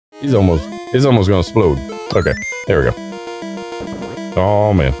He's almost gonna explode. Okay, there we go.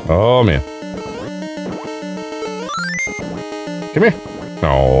 Oh man, oh man. Come here.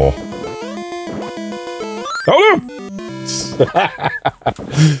 Oh. Oh no!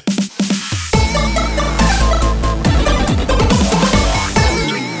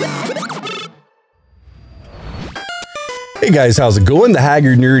 Hey guys, how's it going?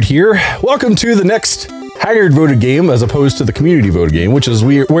 TheHaggardNerd here. Welcome to the next Haggard voted game as opposed to the community voted game, which is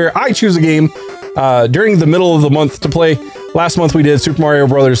where I choose a game during the middle of the month to play. Last month we did Super Mario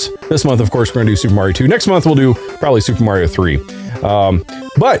Brothers. This month, of course, we're gonna do Super Mario 2. Next month we'll do probably Super Mario 3. This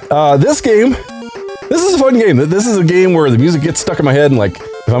game, this is a fun game. This is a game where the music gets stuck in my head, and like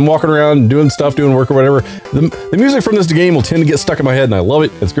if I'm walking around doing stuff, doing work or whatever, the music from this game will tend to get stuck in my head, and I love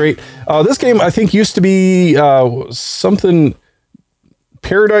it. It's great. This game I think used to be something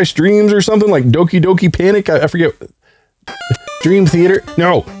Paradise Dreams or something, like Doki Doki Panic. I forget. Dream Theater?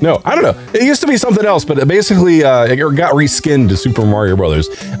 No, I don't know. It used to be something else, but it basically it got reskinned to Super Mario Brothers.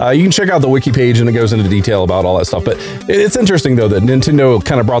 You can check out the wiki page and it goes into detail about all that stuff. But it's interesting though that Nintendo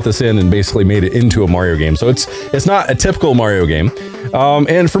kind of brought this in and basically made it into a Mario game. So it's not a typical Mario game.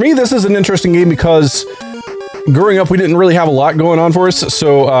 And for me, this is an interesting game because growing up, we didn't really have a lot going on for us.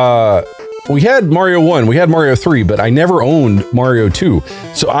 So we had Mario 1, we had Mario 3, but I never owned Mario 2.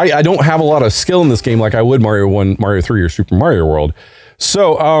 So I don't have a lot of skill in this game like I would Mario 1, Mario 3, or Super Mario World.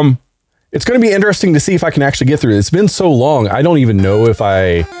 So it's going to be interesting to see if I can actually get through it. It's been so long, I don't even know if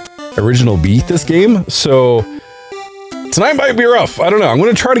I original beat this game. So tonight might be rough. I don't know. I'm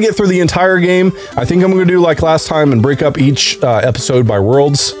going to try to get through the entire game. I think I'm going to do like last time and break up each episode by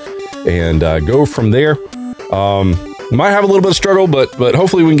worlds and go from there. Might have a little bit of struggle, but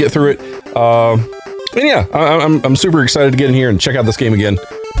hopefully we can get through it. And yeah, I'm super excited to get in here and check out this game again.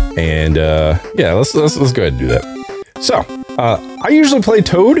 And yeah, let's go ahead and do that. So I usually play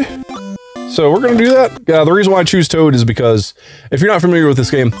Toad, so we're gonna do that. The reason why I choose Toad is because if you're not familiar with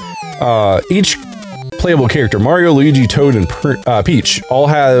this game, each playable character, Mario, Luigi, Toad, and Peach, all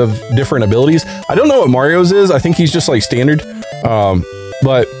have different abilities. I don't know what Mario's is. I think he's just like standard,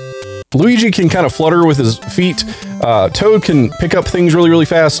 but Luigi can kind of flutter with his feet. Toad can pick up things really, really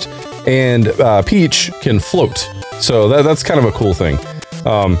fast, and Peach can float. So that's kind of a cool thing.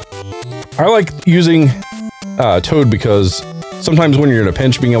 I like using Toad because sometimes when you're in a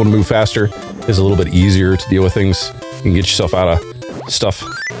pinch, being able to move faster is a little bit easier to deal with things. You can get yourself out of stuff a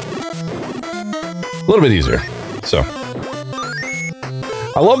little bit easier. So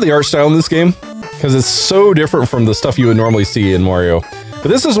I love the art style in this game because it's so different from the stuff you would normally see in Mario. But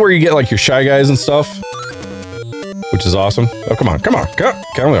this is where you get like your Shy Guys and stuff, which is awesome. Oh, come on.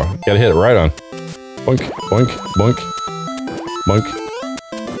 Gotta hit it right on. Boink, boink, boink, boink.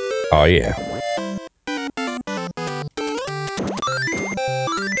 Oh, yeah.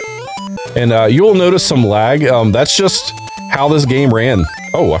 And you will notice some lag. That's just how this game ran.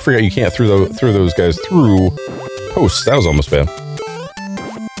 Oh, I forgot you can't throw those guys through posts. That was almost bad.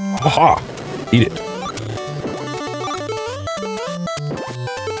 Haha. Eat it.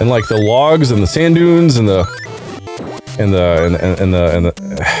 And like the logs and the sand dunes and the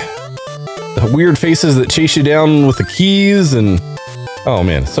weird faces that chase you down with the keys, and oh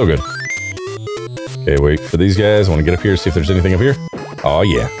man, so good. Okay, wait for these guys. I want to get up here, see if there's anything up here. Oh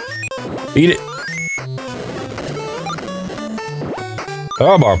yeah. Eat it.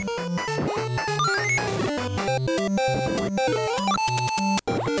 Oh, bomb.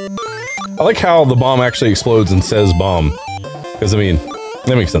 I like how the bomb actually explodes and says bomb. Because I mean,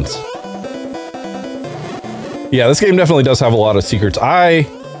 that makes sense. Yeah, this game definitely does have a lot of secrets. I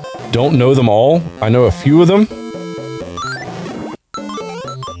don't know them all. I know a few of them.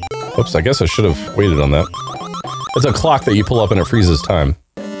 Oops, I guess I should have waited on that. It's a clock that you pull up and it freezes time.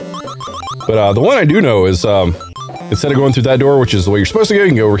 But the one I do know is, instead of going through that door, which is the way you're supposed to go, you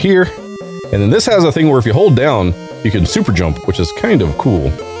can go over here. And then this has a thing where if you hold down, you can super jump, which is kind of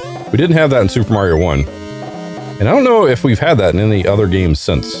cool. We didn't have that in Super Mario 1. And I don't know if we've had that in any other games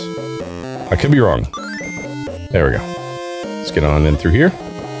since. I could be wrong. There we go. Let's get on in through here.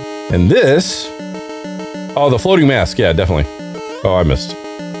 And this... Oh, the floating mask. Yeah, definitely. Oh, I missed.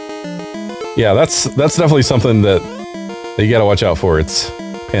 Yeah, that's definitely something that you gotta watch out for. It's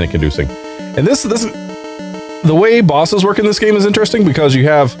panic-inducing. And the way bosses work in this game is interesting because you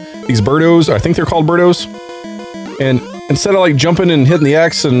have these birdos. I think they're called birdos. And instead of like jumping and hitting the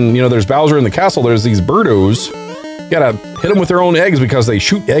X and, you know, there's Bowser in the castle, there's these birdos. You gotta hit them with their own eggs because they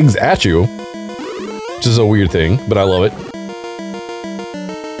shoot eggs at you. Which is a weird thing, but I love it.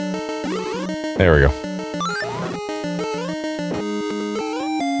 There we go.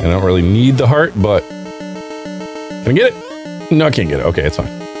 I don't really need the heart, but... Can I get it? No, I can't get it. Okay, it's fine.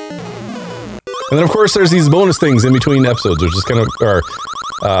 And then, of course, there's these bonus things in between episodes, which is kind of, or,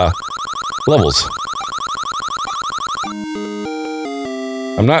 levels.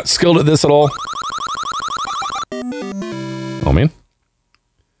 I'm not skilled at this at all. Oh, man.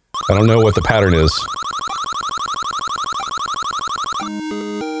 I don't know what the pattern is.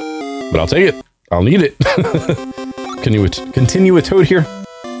 But I'll take it. I'll need it. Can you continue with Toad here?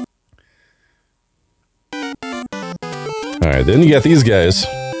 Alright, then you got these guys.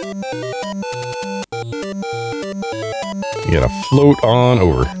 You gotta float on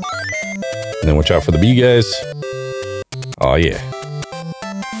over. And then watch out for the bee guys. Oh yeah.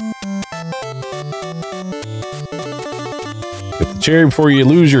 Get the cherry before you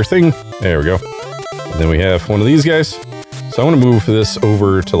lose your thing. There we go. And then we have one of these guys. So I'm gonna move this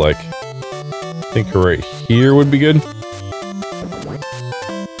over to like, I think right here would be good.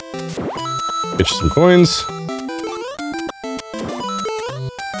 Get you some coins.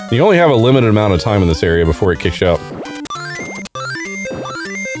 You only have a limited amount of time in this area before it kicks you out.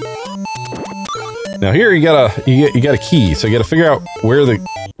 Now here you got a key, so you got to figure out where to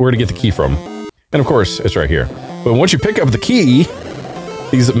get the key from. And of course, it's right here. But once you pick up the key,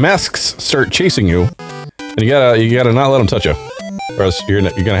 these masks start chasing you, and you gotta not let them touch you, or else you're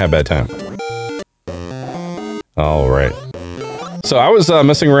gonna have a bad time. All right. So I was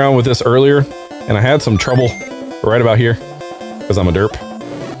messing around with this earlier, and I had some trouble right about here because I'm a derp.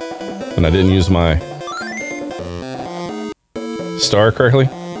 And I didn't use my star correctly.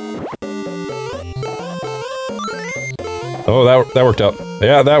 Oh, that worked out.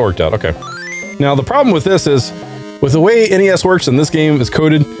 Yeah, that worked out. Okay. Now, the problem with this is, with the way NES works and this game is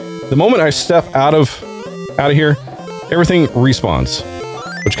coded, the moment I step out of here, everything respawns,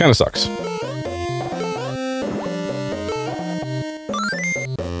 which kind of sucks.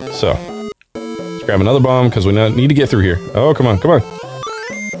 So, let's grab another bomb because we need to get through here. Oh, come on, come on.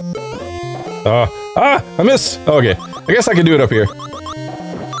 I missed! Oh, okay. I guess I can do it up here.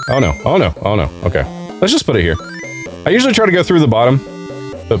 Oh no, oh no, oh no. Okay. Let's just put it here. I usually try to go through the bottom,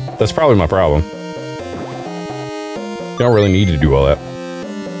 but that's probably my problem. You don't really need to do all that.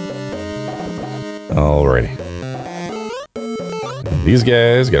 Alrighty. These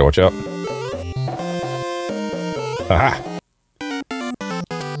guys, gotta watch out. Aha!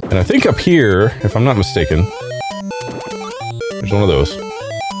 And I think up here, if I'm not mistaken, there's one of those.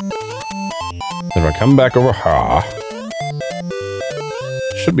 Then if I come back over,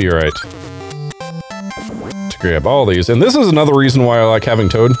 should be right to grab all these. And this is another reason why I like having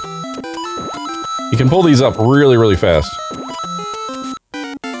Toad. You can pull these up really, really fast.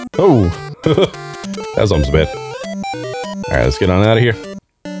 Oh, that's almost bad. All right, let's get on out of here.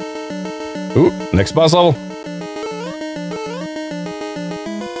 Ooh, next boss level.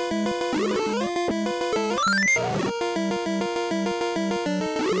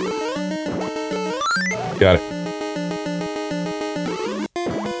 Got it.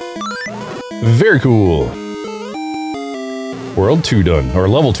 Very cool. World 2 done, or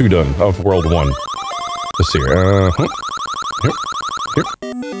level 2 done of World 1. Let's see here. Here.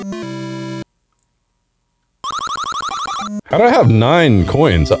 How do I have 9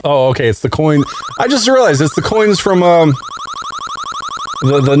 coins? Oh, okay, it's the coin. I just realized it's the coins from the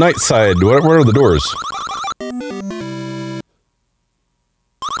night side. What are the doors?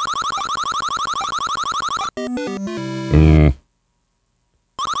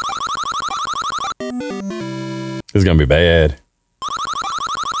 This is gonna be bad.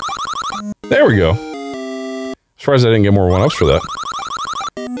 There we go. Surprised I didn't get more 1-ups for that.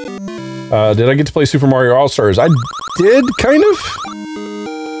 Did I get to play Super Mario All-Stars? I did, kind of.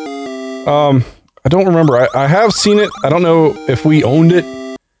 I don't remember. I have seen it. I don't know if we owned it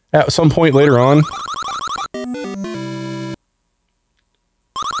at some point later on.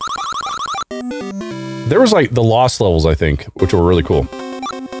 There was like the lost levels, I think, which were really cool.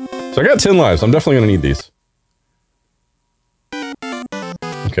 So I got 10 lives. I'm definitely gonna need these.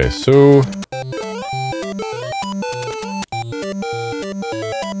 Okay, so...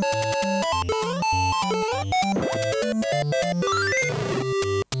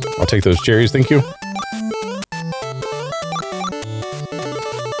 I'll take those cherries, thank you.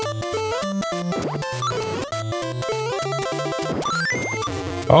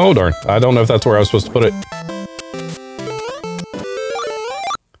 Oh, darn. I don't know if that's where I was supposed to put it.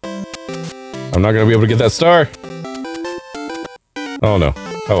 I'm not gonna be able to get that star. Oh, no.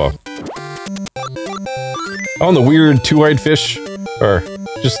 Oh, well. Oh, and the weird two-eyed fish are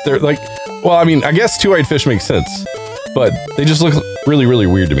just, they're like, well, I mean, I guess two-eyed fish makes sense, but they just look really, really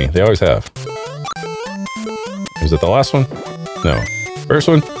weird to me. They always have. Is it the last one? No. First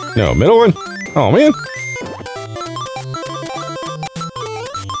one? No. Middle one? Oh, man.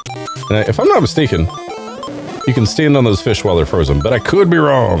 And if I'm not mistaken, you can stand on those fish while they're frozen, but I could be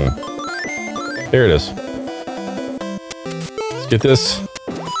wrong. There it is. Let's get this.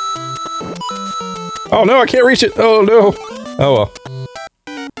 Oh no, I can't reach it. Oh no. Oh well.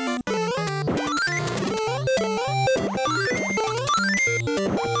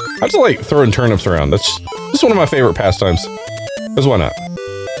 I just like throwing turnips around. That's just one of my favorite pastimes. Because why not?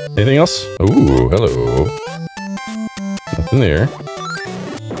 Anything else? Ooh, hello. Nothing there.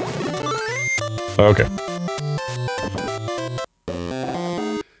 Okay.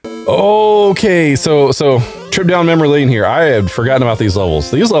 Okay, so trip down memory lane here. I had forgotten about these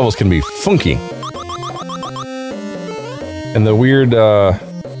levels. These levels can be funky. And the weird, yeah,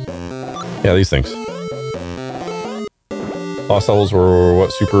 these things. Lost levels were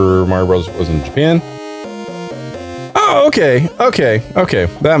what Super Mario Bros. Was in Japan. Oh, okay, okay, okay.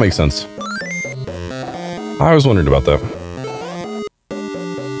 That makes sense. I was wondering about that.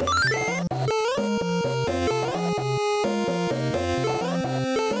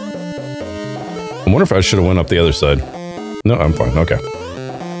 I wonder if I should have went up the other side. No, I'm fine. Okay.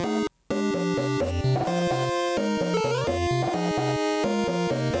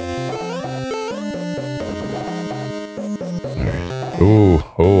 Alright. Ooh,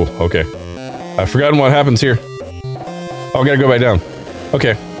 oh, okay. I've forgotten what happens here. Oh, I gotta go back down.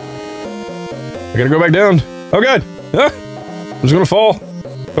 Okay. I gotta go back down. Oh god! Ah! I'm just gonna fall.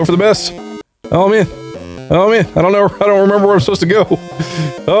 Hope for the best. Oh man. Oh man. I don't know. I don't remember where I'm supposed to go.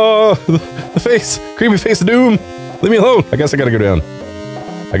 Oh, the face. Creepy face of doom. Leave me alone. I guess I gotta go down.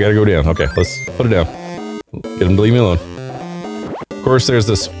 I gotta go down. Okay, let's put it down. Get him to leave me alone. Of course, there's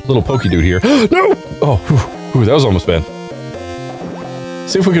this little pokey dude here. No! Oh, whew, that was almost bad.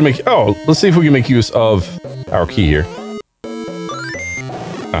 See if we can make... Oh, let's see if we can make use of our key here.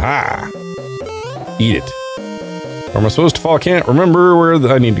 Aha! Eat it. Where am I supposed to fall? I can't remember where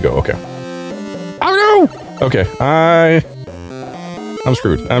I need to go. Okay. Oh no! Okay, I'm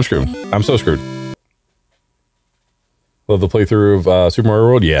screwed. I'm screwed. I'm so screwed. Love the playthrough of Super Mario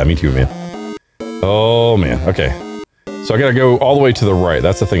World? Yeah, me too, man. Oh, man. Okay. So I gotta go all the way to the right.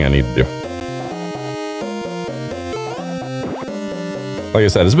 That's the thing I need to do. Like I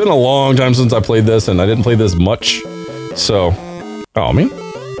said, it's been a long time since I played this, and I didn't play this much. So... Oh, man.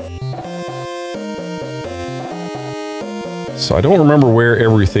 So I don't remember where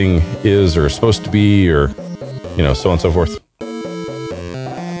everything is or supposed to be or, you know, so on and so forth.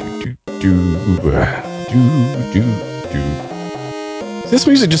 This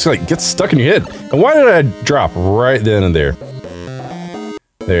music just like gets stuck in your head. And why did I drop right then and there?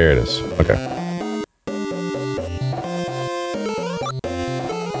 There it is. Okay.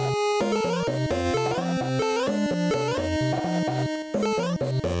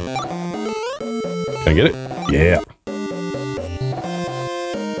 Can I get it? Yeah.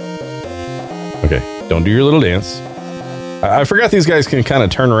 Okay, don't do your little dance. I forgot these guys can kind of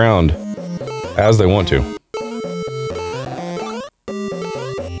turn around as they want to.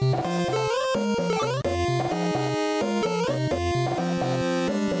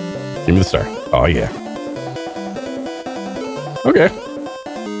 Give me the star. Oh, yeah. Okay.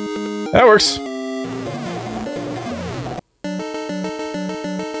 That works.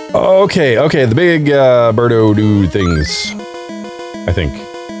 Okay, okay, the big birdo dude things, I think.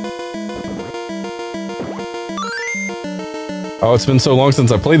 Oh, it's been so long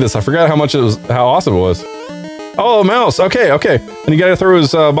since I played this. I forgot how much it was, how awesome it was. Oh, a mouse. Okay, okay. And you gotta throw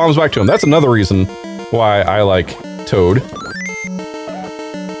his bombs back to him. That's another reason why I like Toad.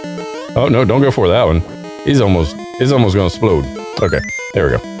 Oh no, don't go for that one. He's almost gonna explode. Okay, there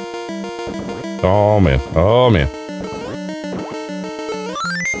we go. Oh man, oh man.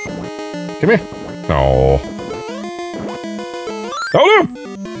 Come here. Oh. Oh no!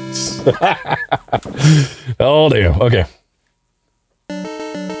 Oh damn. Okay.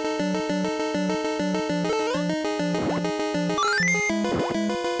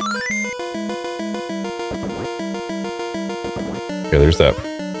 Okay, there's that.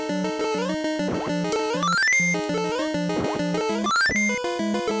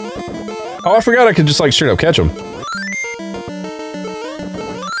 Oh, I forgot I could just like straight up catch him.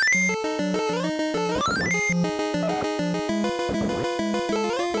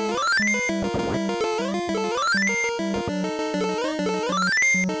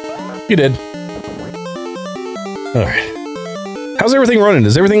 You did. All right. How's everything running?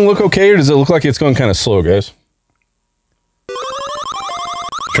 Does everything look okay, or does it look like it's going kind of slow, guys?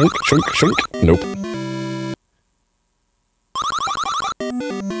 Shunk, shunk, shunk. Nope.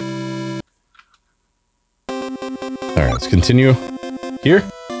 Alright, let's continue here.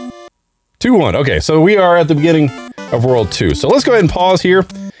 2-1. Okay, so we are at the beginning of World 2. So let's go ahead and pause here.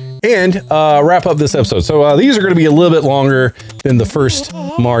 and wrap up this episode. So these are going to be a little bit longer than the first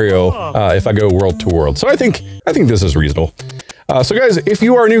Mario if I go world to world. So I think this is reasonable. So guys, if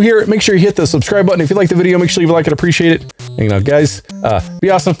you are new here, make sure you hit the subscribe button. If you like the video, make sure you like it, appreciate it. And, you know, guys, be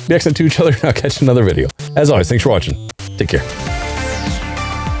awesome, be excellent to each other, and I'll catch you in another video. As always, thanks for watching. Take care.